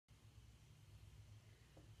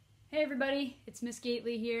Hey everybody, it's Miss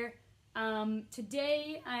Gately here.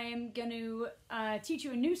 Today I'm going to teach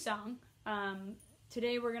you a new song.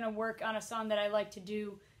 Today we're going to work on a song that I like to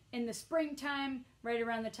do in the springtime, right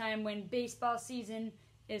around the time when baseball season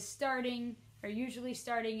is starting, or usually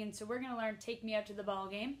starting, and so we're going to learn Take Me Out to the Ball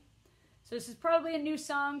Game. So this is probably a new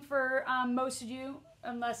song for most of you,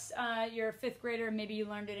 unless you're a 5th grader and maybe you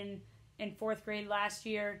learned it in 4th grade last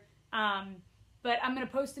year. But I'm going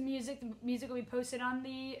to post the music. The music will be posted on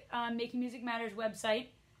the Making Music Matters website.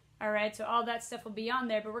 Alright, so all that stuff will be on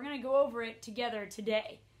there, but we're going to go over it together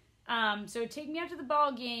today. So Take Me Out to the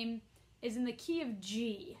Ball Game is in the key of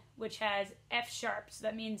G, which has F sharp. So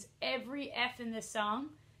that means every F in this song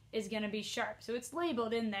is going to be sharp. So it's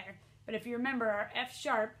labeled in there. But if you remember, our F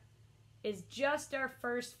sharp is just our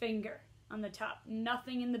first finger on the top.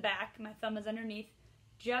 Nothing in the back. My thumb is underneath.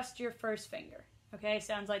 Just your first finger. Okay,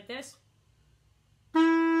 sounds like this.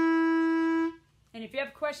 And if you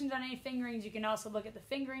have questions on any fingerings, you can also look at the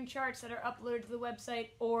fingering charts that are uploaded to the website,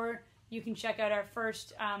 or you can check out our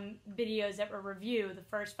first videos that were review, the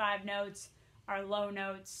first 5 notes, our low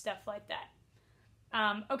notes, stuff like that.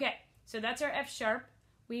 Okay, so that's our F sharp.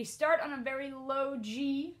 We start on a very low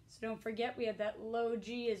G, so don't forget we have that low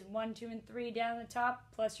G is 1, 2, and 3 down the top,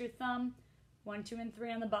 plus your thumb, 1, 2, and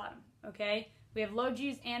 3 on the bottom, okay? We have low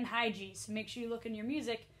Gs and high Gs, so make sure you look in your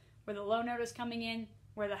music where the low note is coming in,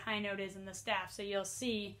 where the high note is in the staff. So you'll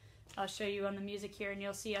see, I'll show you on the music here, and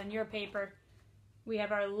you'll see on your paper, we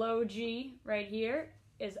have our low G right here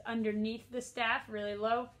is underneath the staff, really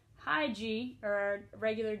low. High G, or our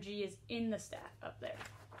regular G, is in the staff up there.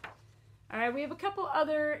 All right, we have a couple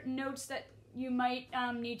other notes that you might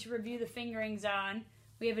need to review the fingerings on.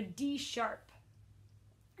 We have a D sharp,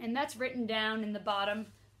 and that's written down in the bottom.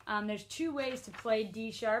 There's 2 ways to play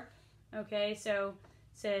D sharp. Okay, so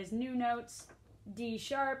it says new notes, D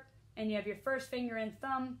sharp, and you have your first finger and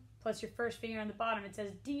thumb plus your first finger on the bottom. It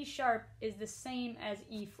says D sharp is the same as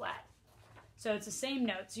E flat. So it's the same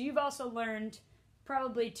note. So you've also learned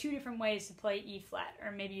probably 2 different ways to play E flat,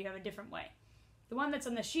 or maybe you have a different way. The one that's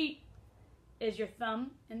on the sheet is your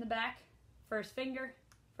thumb in the back, first finger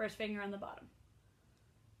on the bottom.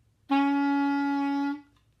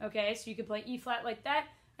 Okay, so you can play E flat like that.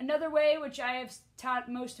 Another way, which I have taught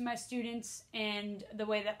most of my students, and the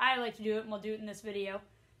way that I like to do it, and we'll do it in this video,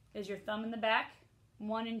 is your thumb in the back,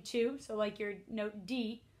 1 and 2, so like your note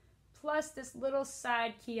D, plus this little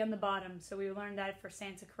side key on the bottom. So we learned that for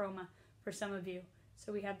Santa Chroma for some of you.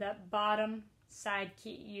 So we have that bottom side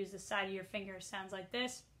key. You use the side of your finger. Sounds like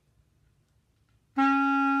this.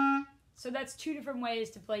 So that's 2 different ways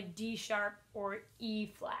to play D sharp or E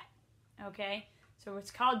flat. Okay? So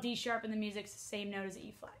it's called D sharp in the music. It's the same note as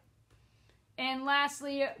E flat. And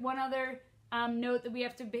lastly, one other note that we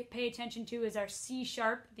have to pay attention to is our C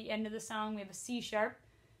sharp. At the end of the song, we have a C sharp.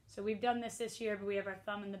 So we've done this year, but we have our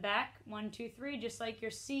thumb in the back. 1, 2, 3, just like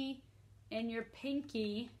your C and your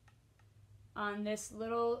pinky on this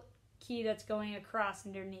little key that's going across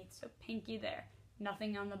underneath. So pinky there,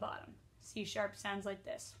 nothing on the bottom. C sharp sounds like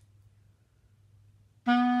this.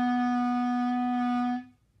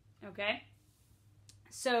 Okay?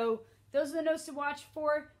 So those are the notes to watch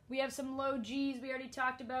for. We have some low Gs we already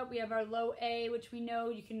talked about. We have our low A, which we know.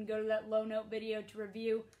 You can go to that low note video to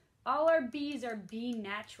review. All our Bs are B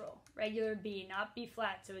natural, regular B, not B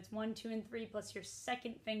flat. So it's 1, 2, and 3 plus your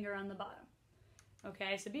second finger on the bottom.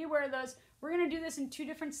 Okay, so be aware of those. We're going to do this in 2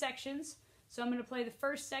 different sections. So I'm going to play the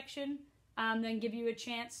first section, then give you a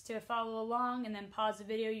chance to follow along, and then pause the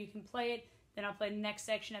video. You can play it. Then I'll play the next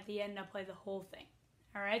section at the end, and I'll play the whole thing.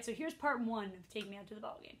 All right, so here's part 1 of Take Me Out to the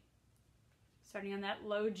Ball Game. Starting on that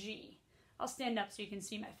low G. I'll stand up so you can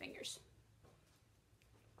see my fingers.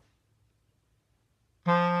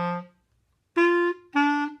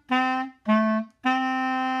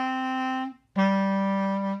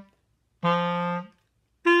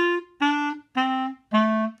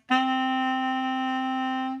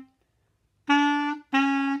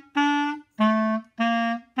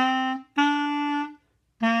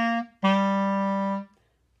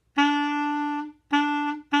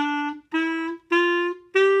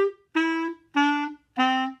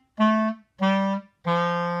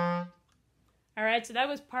 So that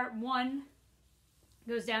was part 1.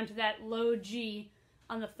 Goes down to that low G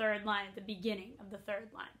on the 3rd line, at the beginning of the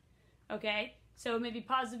 3rd line. Okay, so maybe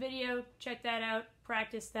pause the video, check that out,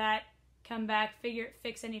 practice that, come back,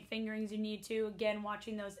 fix any fingerings you need to. Again,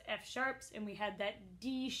 watching those F sharps, and we had that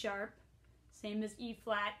D sharp, same as E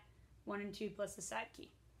flat, 1 and 2 plus the side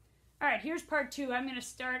key. All right, here's part 2. I'm going to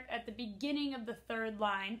start at the beginning of the 3rd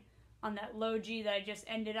line on that low G that I just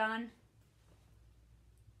ended on.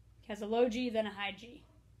 It has a low G, then a high G.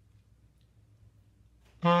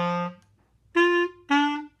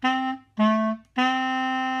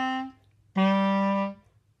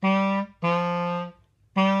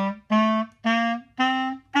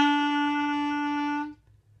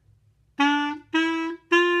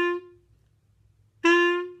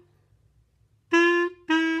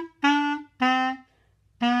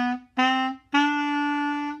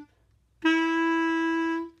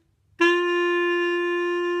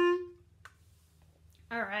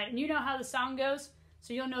 And you know how the song goes,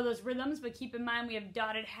 so you'll know those rhythms, but keep in mind we have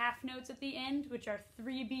dotted half notes at the end, which are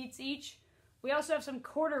 3 beats each. We also have some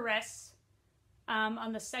quarter rests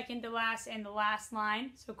on the second to last and the last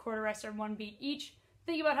line, so quarter rests are 1 beat each.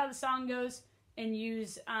 Think about how the song goes and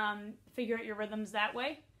figure out your rhythms that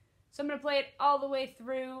way. So I'm going to play it all the way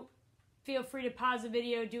through. Feel free to pause the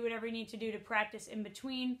video, do whatever you need to do to practice in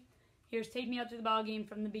between. Here's Take Me Out to the Ball Game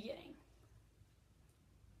from the beginning.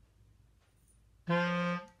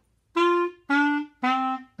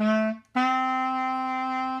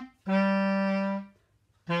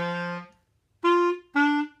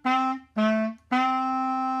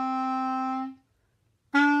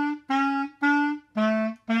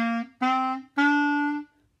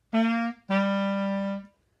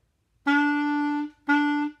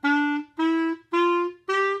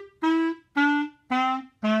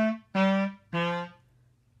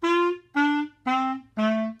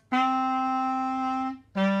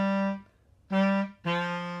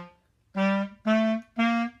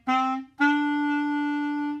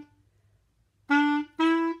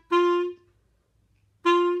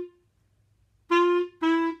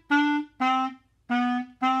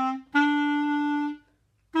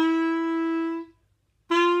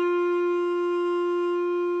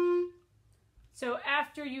 So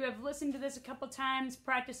after you have listened to this a couple times,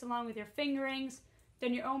 practice along with your fingerings,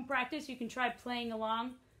 done your own practice, you can try playing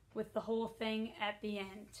along with the whole thing at the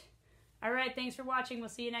end. All right, thanks for watching. We'll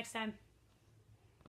see you next time.